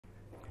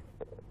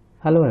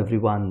Hello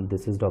everyone,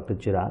 this is Dr.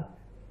 Chirag.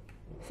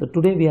 So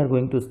today we are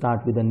going to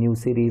start with a new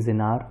series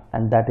in R,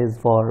 and that is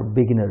for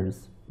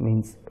beginners,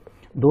 means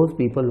those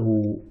people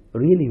who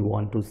really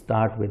want to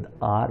start with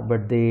R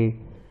but they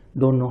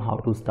don't know how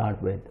to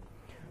start with.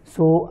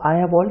 So I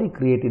have already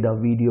created a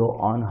video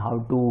on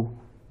how to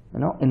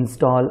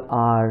install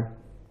R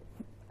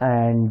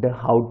and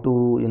how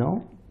to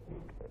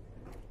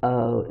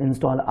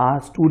install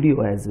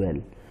RStudio as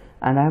well.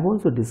 And I have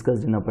also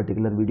discussed in a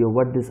particular video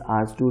what this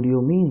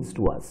RStudio means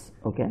to us.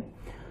 Okay,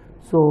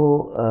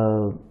 so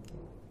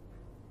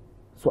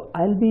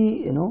I'll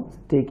be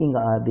taking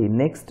the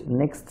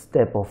next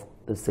step of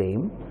the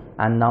same,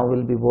 and now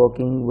we'll be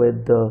working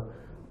with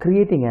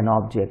creating an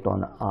object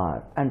on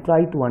R and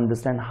try to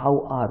understand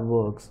how R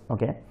works.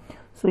 Okay,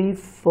 so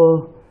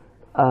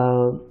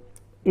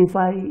if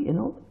I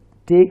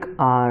take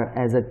R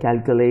as a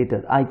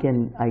calculator, I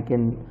can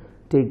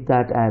take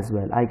that as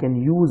well. I can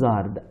use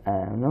R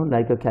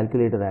like a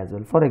calculator as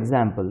well. For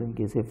example, in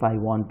case if I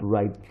want to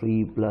write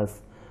 3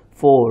 plus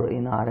 4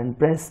 in R and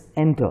press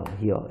enter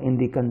here in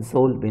the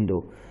console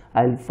window,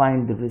 I'll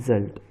find the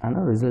result, and the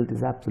result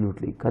is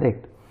absolutely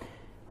correct.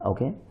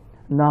 Okay,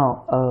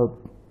 now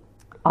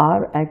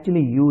R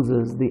actually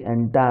uses the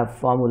entire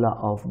formula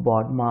of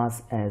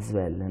BODMAS as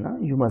well.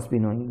 You must be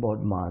knowing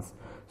BODMAS.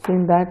 So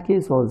in that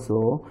case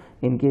also,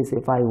 in case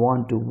if I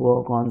want to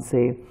work on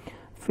say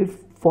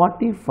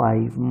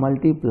 45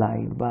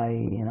 multiplied by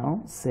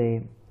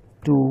say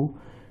 2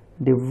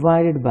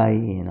 divided by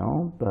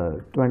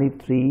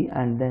 23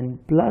 and then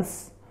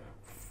plus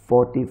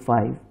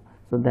 45,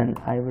 so then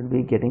I will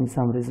be getting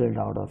some result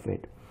out of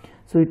it.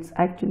 So it's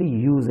actually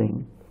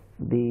using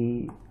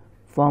the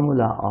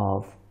formula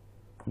of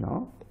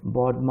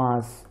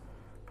BODMAS,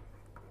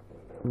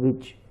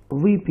 which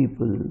we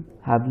people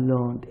have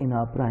learned in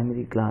our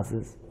primary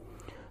classes.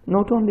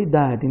 Not only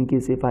that, in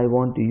case if I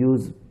want to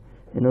use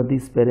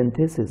these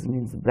parentheses,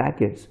 means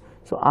brackets,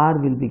 so R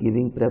will be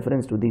giving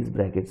preference to these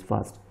brackets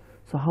first.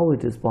 So how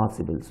it is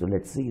possible? So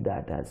let's see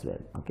that as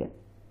well. Okay,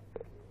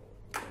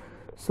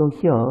 so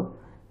here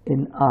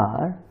in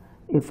R,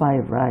 if I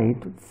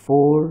write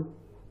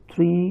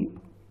 3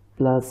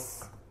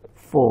 plus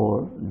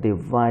 4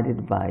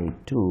 divided by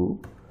 2,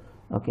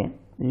 okay,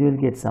 you will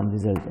get some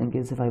result. In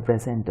case if I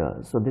press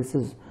enter, so this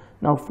is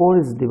now 4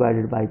 is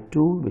divided by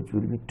 2, which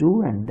will be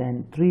 2, and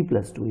then 3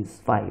 plus 2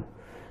 is 5.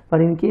 But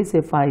in case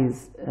if I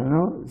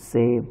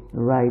say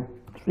write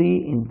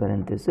 3 in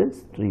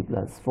parenthesis, 3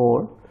 plus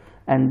 4,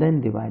 and then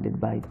divided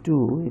by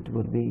 2, it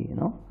would be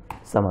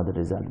some other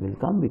result will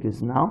come,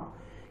 because now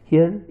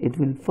here it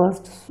will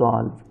first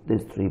solve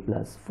this 3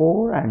 plus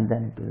 4 and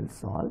then it will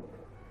solve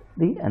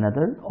the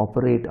another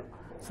operator.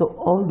 So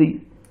all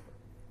the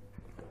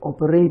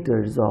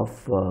operators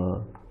of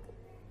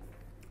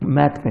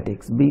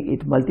mathematics, be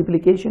it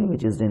multiplication,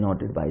 which is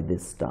denoted by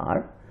this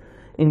star.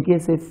 In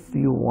case if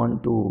you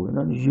want to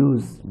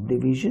use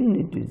division,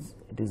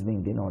 it is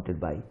being denoted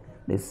by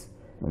this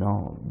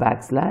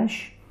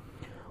backslash.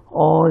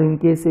 Or in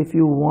case if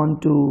you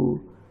want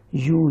to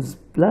use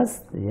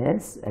plus,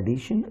 yes,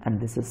 addition, and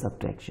this is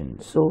subtraction.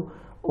 So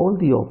all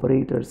the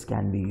operators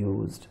can be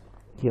used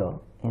here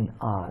in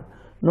R.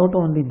 Not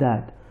only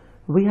that,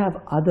 we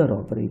have other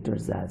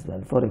operators as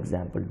well. For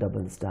example,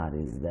 double star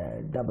is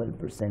there, double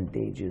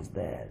percentage is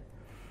there.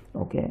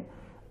 Okay,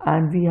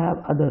 and we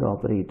have other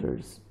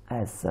operators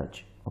as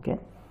such. Okay,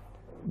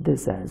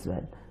 this as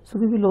well. So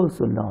we will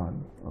also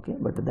learn. Okay,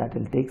 but that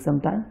will take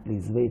some time.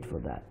 Please wait for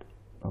that.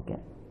 Okay,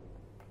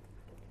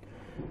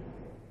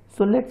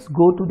 so let's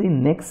go to the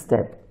next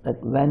step.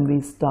 That when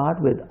we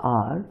start with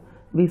R,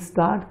 we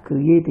start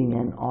creating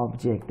an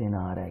object in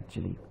R.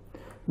 Actually,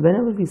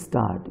 whenever we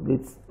start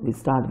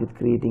with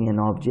creating an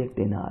object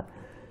in R,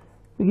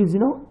 because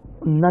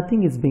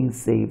nothing is being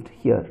saved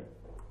here.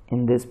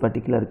 In this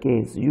particular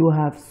case, you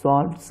have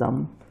solved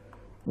some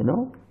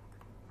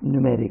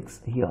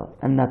numerics here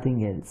and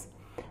nothing else.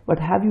 But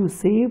have you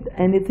saved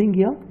anything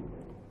here?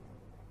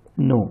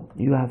 No,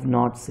 you have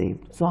not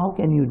saved. So how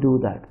can you do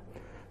that?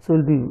 So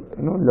we'll be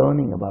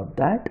learning about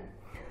that.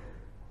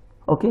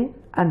 Okay,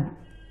 and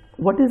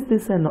what is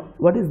this and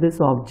what is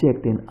this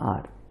object in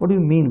R? What do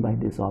you mean by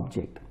this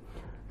object?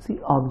 See,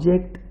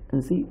 object,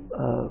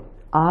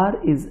 R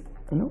is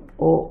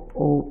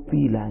OOP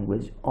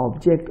language,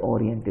 object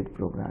oriented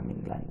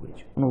programming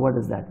language. What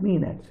does that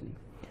mean actually?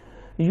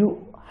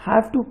 You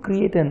have to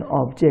create an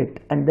object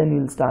and then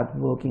you'll start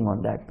working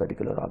on that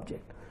particular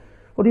object.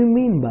 What do you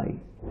mean by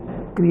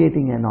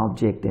creating an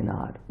object in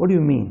R? What do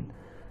you mean?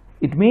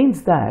 It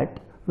means that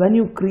when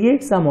you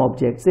create some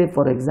object, say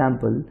for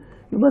example,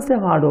 you must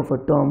have heard of a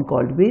term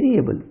called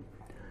variable.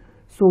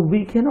 So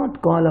we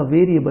cannot call a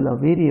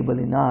variable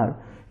in R.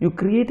 You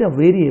create a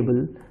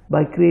variable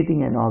by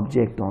creating an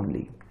object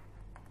only.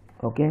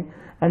 Okay,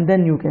 and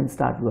then you can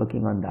start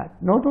working on that.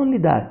 Not only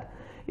that,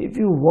 if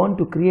you want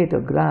to create a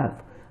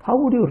graph, how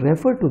would you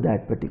refer to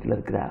that particular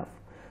graph?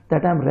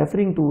 That I'm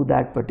referring to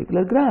that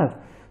particular graph.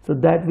 So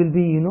that will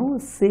be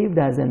saved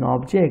as an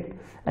object,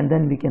 and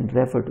then we can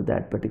refer to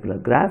that particular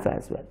graph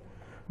as well.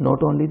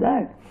 Not only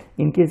that,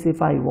 in case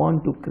if I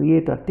want to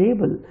create a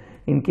table,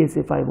 in case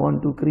if I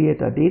want to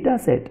create a data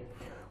set,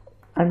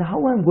 and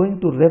how I'm going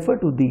to refer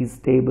to these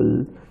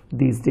table,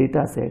 these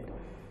data set,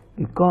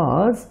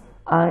 because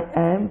I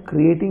am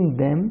creating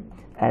them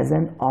as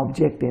an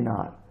object in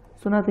R.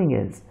 So nothing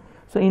else.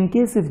 So in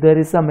case if there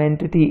is some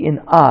entity in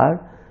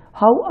R,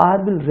 how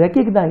R will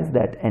recognize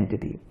that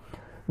entity?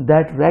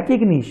 That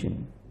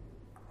recognition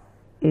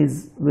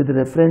is with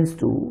reference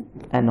to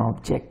an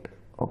object.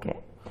 Okay.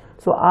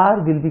 So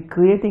R will be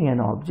creating an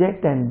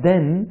object, and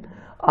then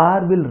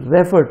R will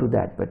refer to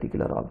that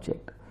particular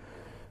object.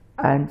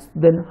 And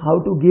then how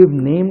to give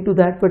name to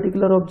that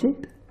particular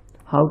object?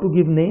 How to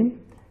give name?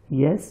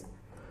 Yes,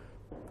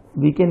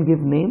 we can give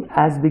name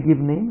as we give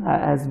name,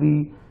 as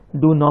we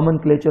do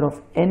nomenclature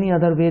of any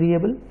other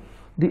variable.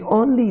 The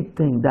only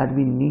thing that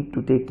we need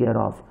to take care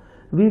of,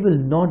 we will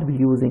not be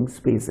using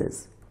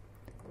spaces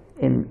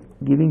in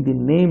giving the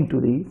name to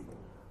the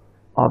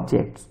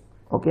objects.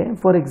 Okay,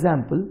 for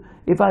example,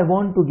 if I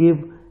want to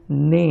give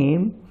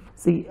name,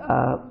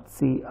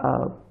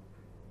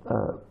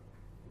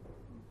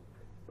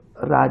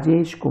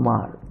 Rajesh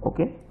Kumar.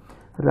 Okay,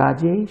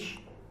 Rajesh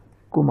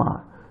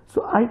Kumar.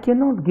 So I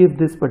cannot give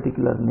this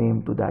particular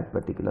name to that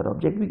particular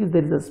object because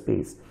there is a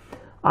space.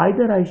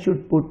 Either I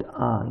should put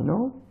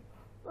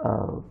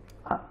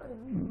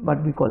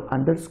what we call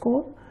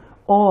underscore,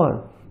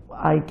 or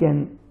I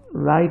can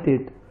write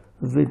it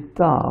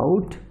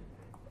without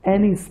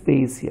any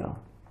space here.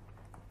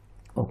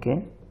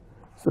 Okay,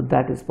 so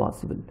that is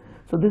possible.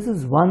 So this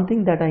is one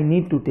thing that I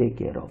need to take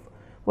care of.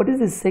 What is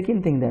the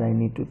second thing that I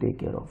need to take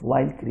care of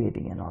while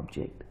creating an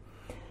object?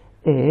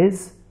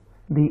 Is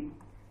the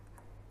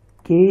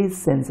case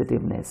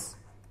sensitiveness.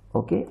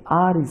 Okay,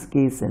 R is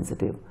case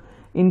sensitive.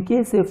 In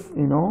case if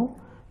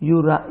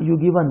you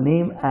give a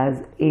name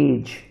as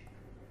age,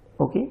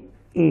 okay,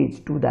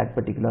 age to that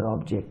particular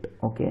object.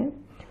 Okay,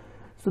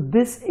 so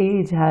this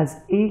age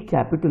has A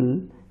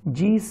capital,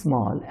 G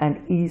small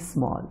and E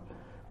small,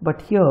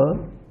 but here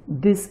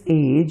this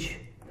age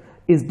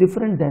is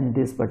different than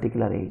this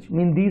particular age. I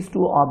mean, these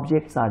two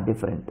objects are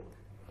different.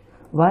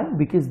 Why?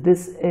 Because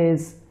this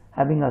is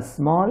having a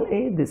small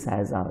a, this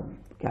has a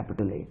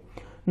capital A.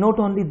 Not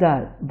only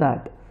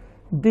that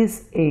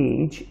this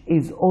age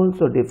is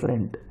also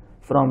different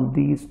from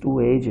these two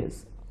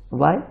ages.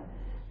 Why?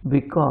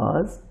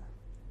 Because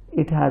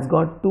it has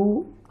got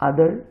two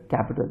other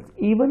capitals.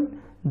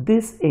 Even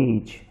this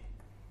age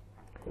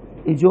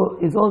is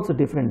also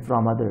different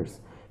from others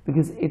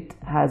because it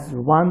has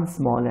one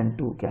small and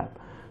two cap.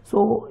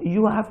 So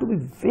you have to be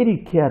very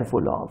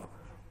careful of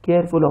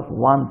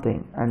one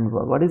thing, and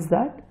what is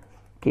that?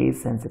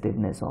 Case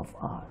sensitiveness of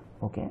R.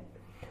 Okay,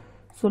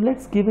 so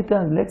let's give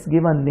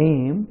a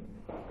name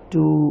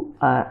to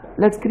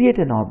let's create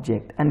an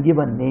object and give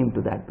a name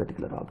to that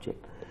particular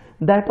object.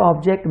 That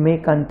object may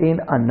contain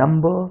a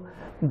number,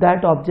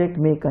 that object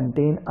may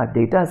contain a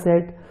data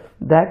set,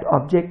 that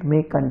object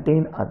may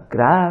contain a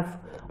graph,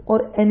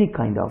 or any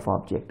kind of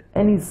object,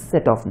 any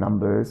set of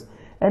numbers,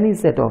 any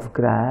set of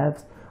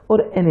graphs, or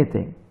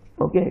anything.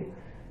 Okay,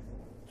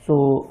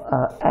 so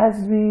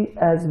as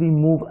we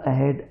move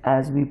ahead,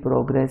 as we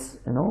progress,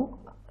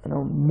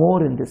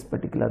 more in this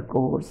particular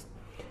course,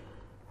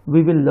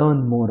 we will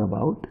learn more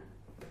about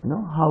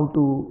how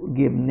to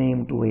give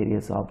name to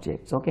various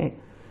objects. Okay,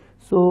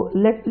 so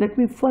let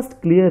me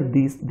first clear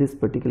this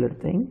particular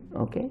thing.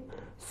 Okay,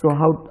 so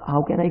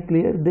how can I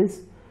clear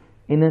this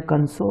in a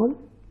console?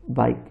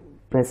 By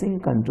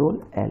pressing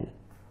Ctrl L.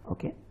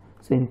 Okay,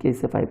 so in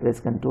case if I press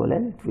Ctrl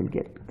L, it will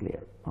get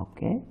clear.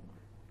 Okay,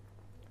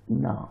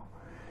 now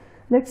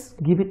let's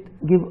give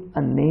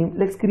a name.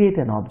 Let's create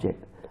an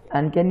object,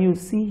 and can you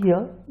see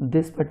here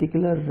this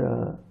particular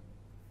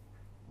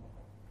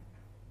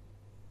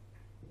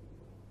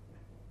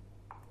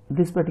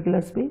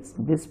space,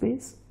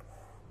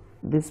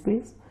 this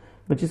space,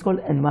 which is called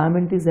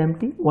environment is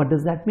empty. What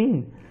does that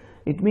mean?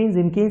 It means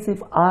in case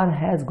if R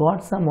has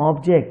got some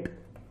object,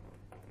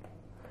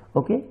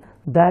 okay,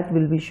 that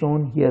will be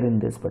shown here in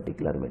this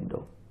particular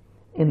window,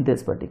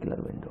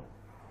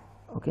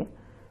 okay,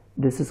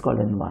 this is called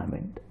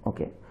environment.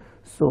 Okay,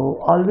 so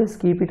always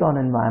keep it on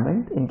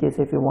environment. In case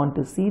if you want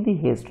to see the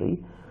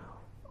history,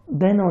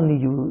 then only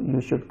you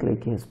should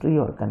click history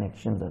or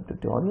connections and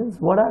tutorials.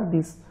 What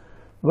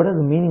are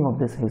the meaning of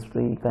this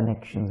history,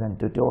 connections and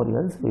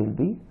tutorials? We'll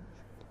be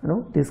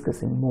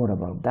discussing more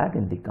about that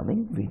in the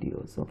coming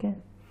videos. Okay,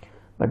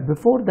 but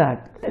before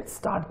that, let's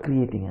start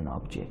creating an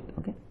object.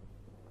 Okay,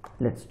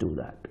 let's do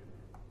that.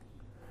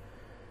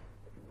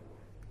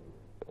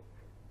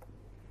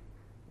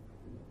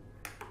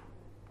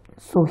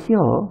 So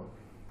here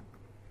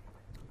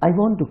I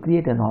want to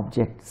create an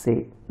object.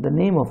 Say the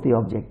name of the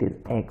object is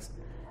X,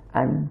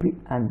 and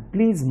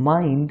please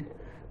mind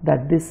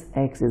that this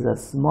X is a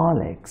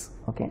small x.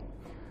 Okay,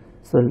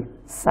 so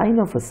sign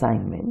of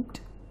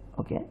assignment.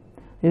 Okay,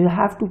 you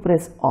have to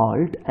press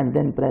Alt and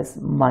then press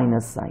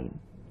minus sign.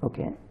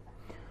 Okay,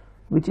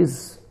 which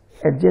is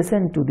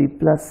adjacent to the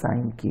plus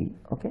sign key.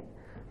 Okay,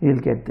 you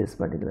will get this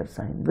particular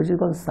sign, which is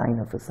called sign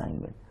of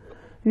assignment.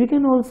 You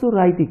can also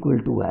write equal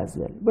to as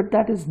well, but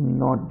that is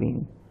not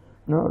being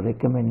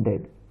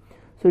recommended.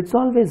 So it's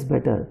always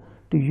better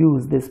to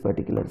use this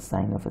particular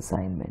sign of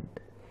assignment.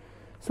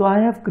 So I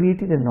have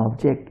created an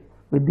object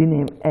with the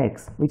name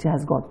x, which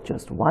has got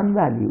just one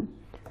value,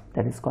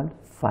 that is called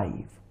 5.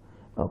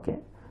 Okay,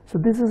 so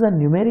this is a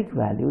numeric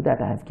value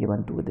that I have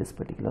given to this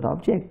particular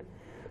object.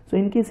 So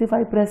in case if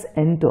I press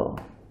enter,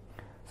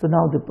 so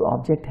now the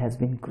object has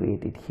been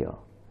created here.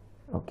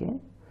 Okay,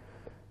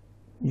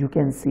 you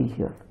can see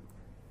here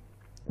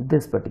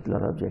this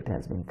particular object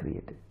has been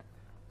created.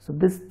 So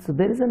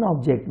there is an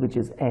object which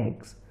is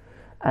x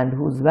and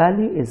whose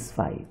value is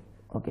 5.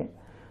 Okay,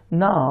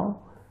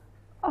 now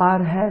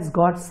R has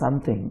got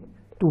something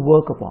to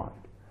work upon.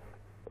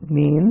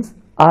 Means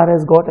R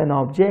has got an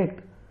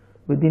object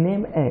with the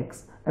name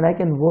x, and I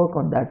can work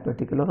on that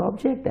particular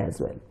object as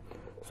well.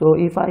 So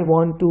if I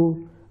want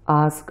to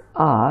ask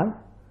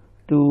R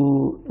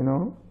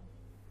to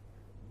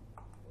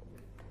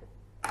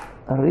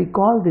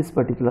recall this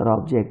particular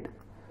object,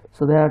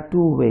 so there are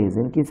two ways.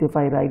 In case if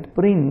I write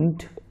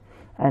print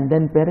and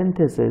then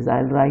parenthesis,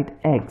 I'll write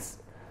x.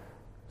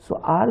 So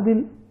R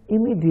will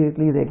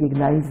immediately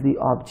recognize the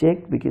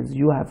object because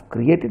you have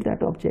created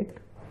that object.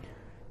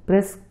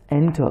 Press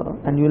enter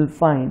and you will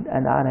find,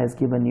 and R has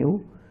given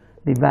you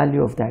the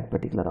value of that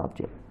particular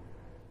object.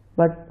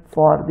 But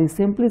for the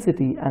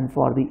simplicity and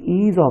for the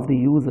ease of the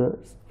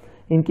users,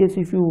 in case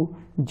if you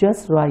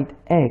just write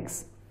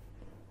x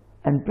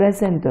and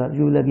press enter,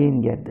 you will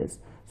again get this.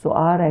 So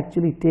R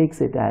actually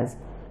takes it as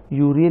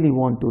you really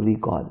want to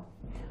recall.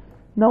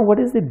 Now what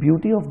is the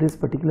beauty of this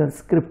particular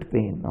script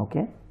pane?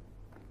 Okay,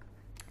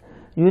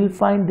 you will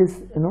find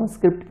this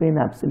script pane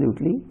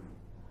absolutely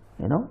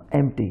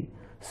empty.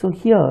 So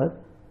here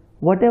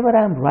whatever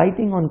I am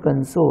writing on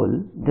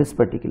console, this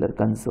particular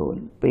console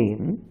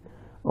pane,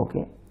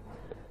 okay,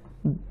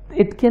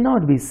 it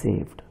cannot be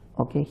saved.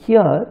 Okay,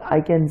 here I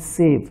can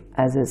save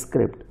as a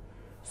script.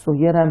 So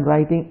here I am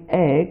writing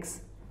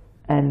x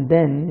and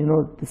then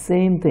the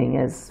same thing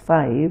as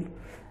 5,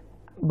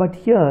 but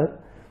here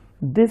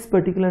this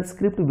particular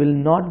script will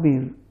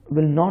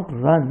not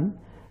run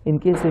in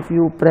case if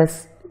you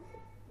press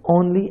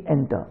only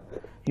enter.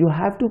 You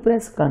have to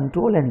press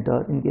control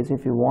enter in case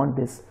if you want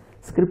this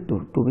script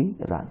to be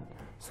run.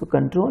 So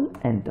control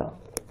enter.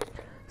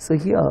 So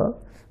here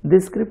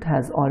this script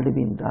has already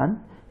been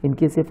run. In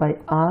case if I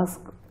ask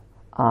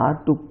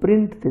R to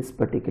print this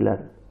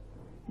particular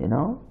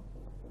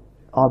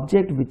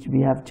object which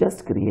we have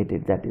just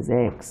created, that is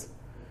x.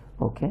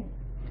 Okay,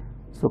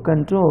 so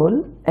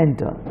control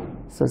enter.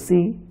 So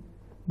see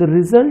the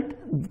result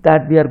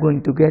that we are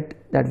going to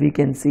get, that we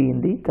can see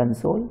in the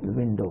console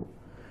window.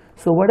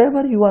 So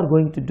whatever you are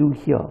going to do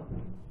here,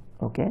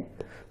 okay,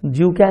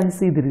 you can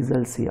see the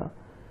results here.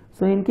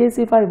 So in case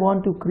if I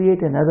want to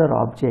create another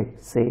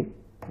object, say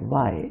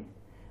y,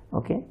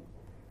 okay,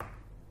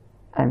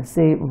 and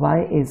say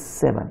y is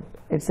 7,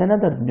 it's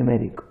another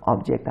numeric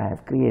object I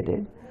have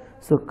created.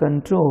 So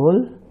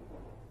control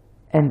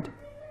enter.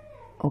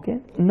 Okay,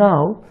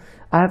 now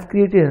I have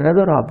created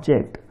another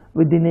object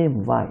with the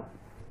name y.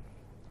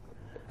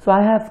 So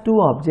I have two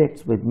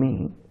objects with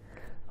me,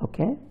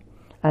 okay,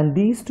 and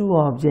these two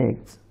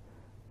objects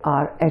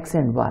are x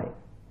and y,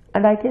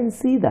 and I can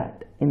see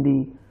that in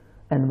the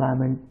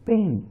environment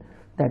pane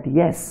that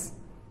yes,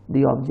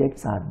 the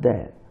objects are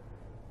there.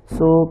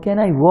 So can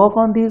I work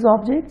on these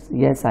objects?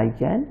 Yes, I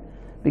can,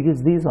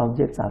 because these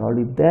objects are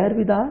already there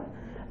with R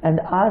and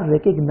R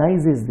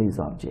recognizes these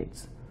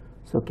objects.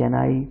 So can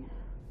I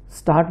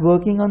start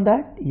working on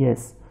that?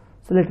 Yes.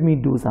 So let me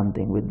do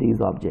something with these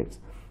objects.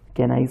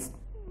 Can I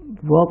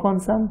work on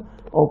some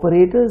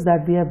operators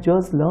that we have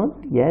just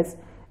learned? Yes.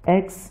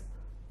 X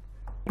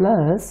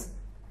plus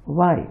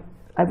y.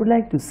 I would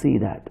like to see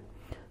that.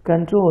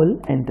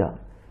 Control enter,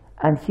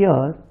 and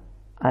here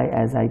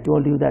as I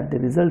told you that the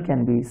result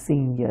can be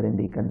seen here in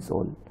the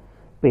console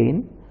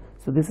pane.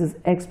 So this is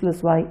x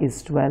plus y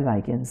is 12.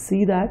 I can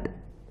see that.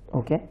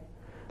 Okay,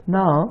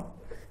 now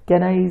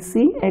can I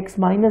see x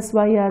minus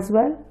y as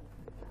well?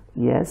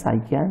 Yes, I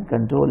can.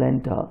 Control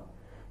enter.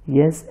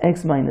 Yes,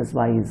 x minus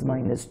y is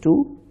minus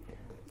 2.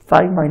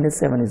 5 minus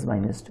 7 is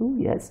minus 2.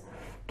 Yes.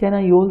 Can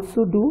I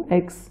also do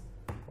x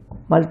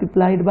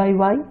multiplied by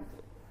y?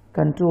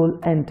 Control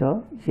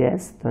enter.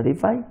 Yes,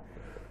 35.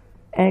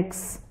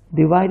 X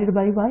divided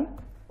by y?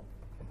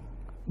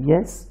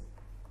 Yes.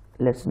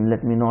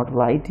 Let me not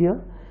write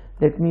here.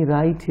 Let me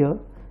write here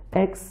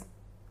x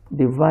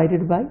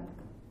divided by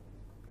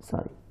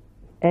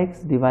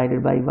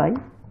y.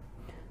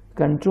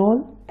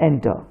 Control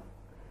enter,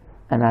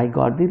 and I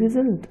got the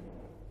result.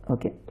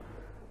 Okay,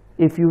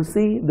 if you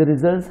see, the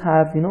results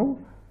have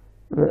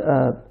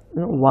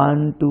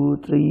 1 2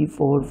 3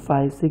 4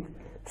 5 6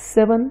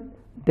 7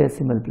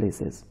 decimal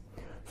places.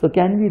 So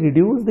can we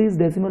reduce these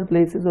decimal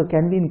places or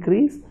can we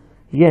increase?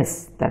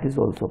 Yes, that is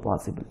also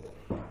possible.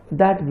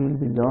 That we will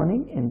be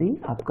learning in the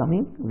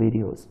upcoming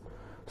videos.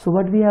 So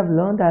what we have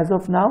learned as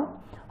of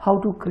now, how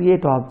to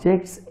create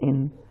objects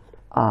in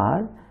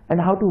R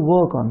and how to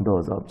work on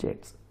those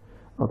objects.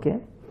 Okay,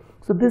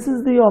 So this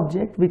is the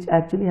object which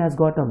actually has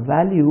got a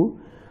value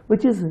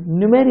which is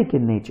numeric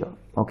in nature.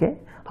 Okay,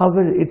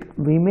 however,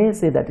 we may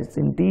say that it's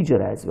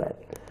integer as well,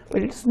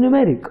 but it's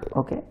numeric.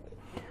 Okay,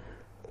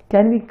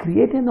 can we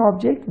create an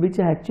object which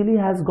actually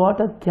has got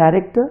a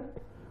character?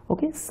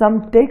 Okay,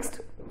 some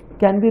text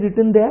can be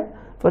written there.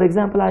 For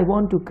example, I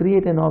want to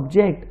create an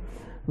object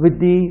with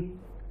the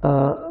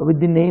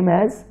name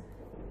as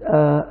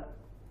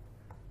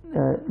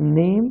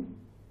name.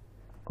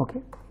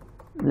 Okay,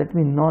 let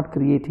me not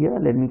create here,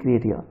 let me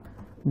create here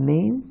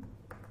name,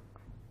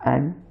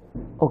 and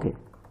okay,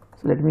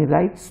 so let me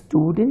write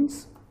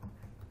students,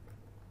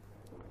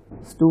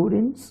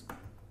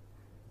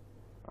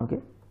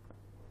 okay,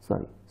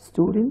 sorry,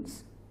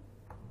 students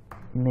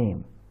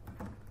name.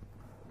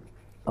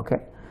 Okay,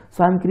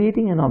 so I'm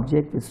creating an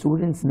object with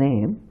students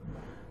name.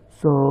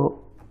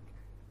 So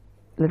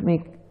let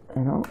me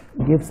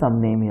give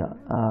some name here.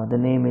 The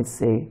name is,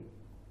 say,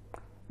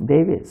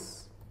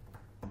 Davis.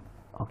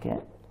 Okay,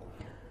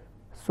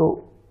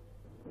 so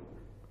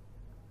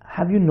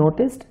have you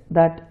noticed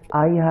that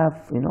I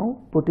have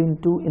put in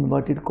 2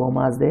 inverted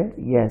commas there?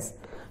 Yes,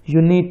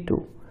 you need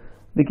to,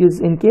 because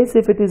in case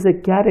if it is a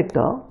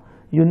character,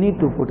 you need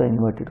to put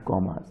inverted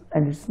commas,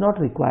 and it's not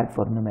required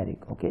for numeric.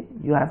 Okay,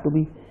 you have to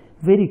be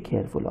very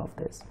careful of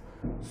this.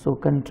 So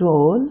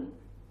control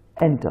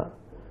enter.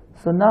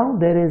 So now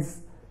there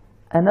is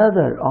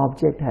another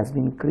object has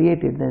been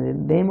created. The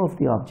name of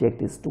the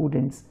object is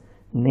student's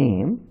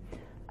name,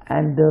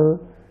 and the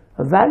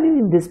value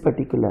in this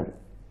particular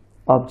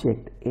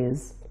object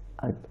is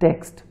a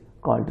text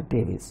called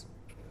Davis.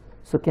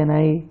 So can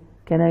I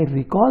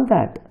recall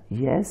that?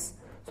 Yes.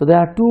 So there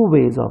are 2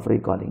 ways of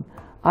recalling.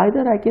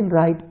 Either I can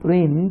write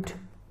print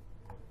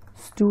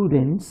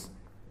student's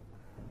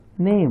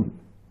name.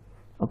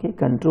 Okay,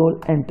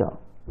 control enter.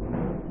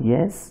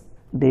 Yes,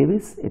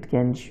 Davis, it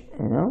can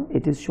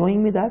it is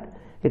showing me that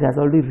it has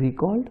already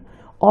recalled,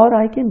 or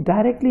I can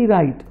directly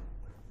write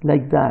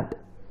like that,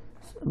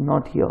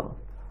 not here.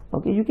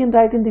 Okay, you can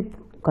write in the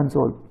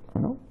console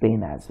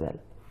pane as well.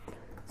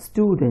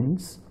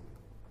 Students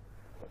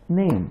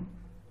name,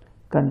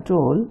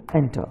 control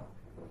enter.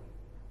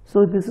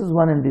 So this is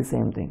one and the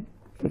same thing.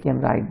 You can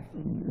write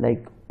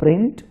like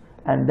print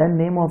and then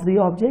name of the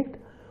object,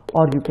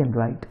 or you can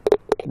write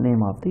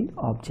name of the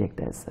object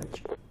as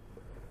such.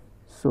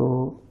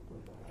 So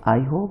I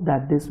hope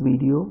that this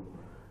video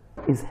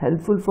is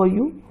helpful for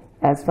you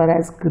as far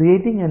as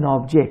creating an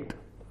object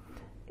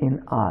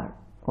in R.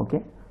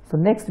 Okay, so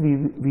next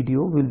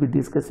video we'll be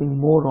discussing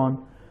more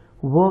on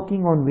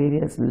working on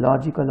various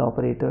logical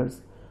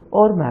operators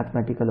or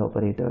mathematical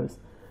operators,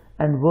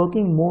 and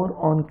working more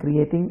on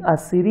creating a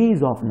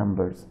series of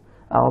numbers,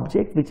 an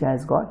object which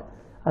has got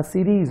a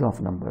series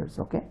of numbers.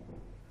 Okay,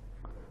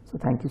 so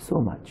thank you so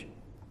much.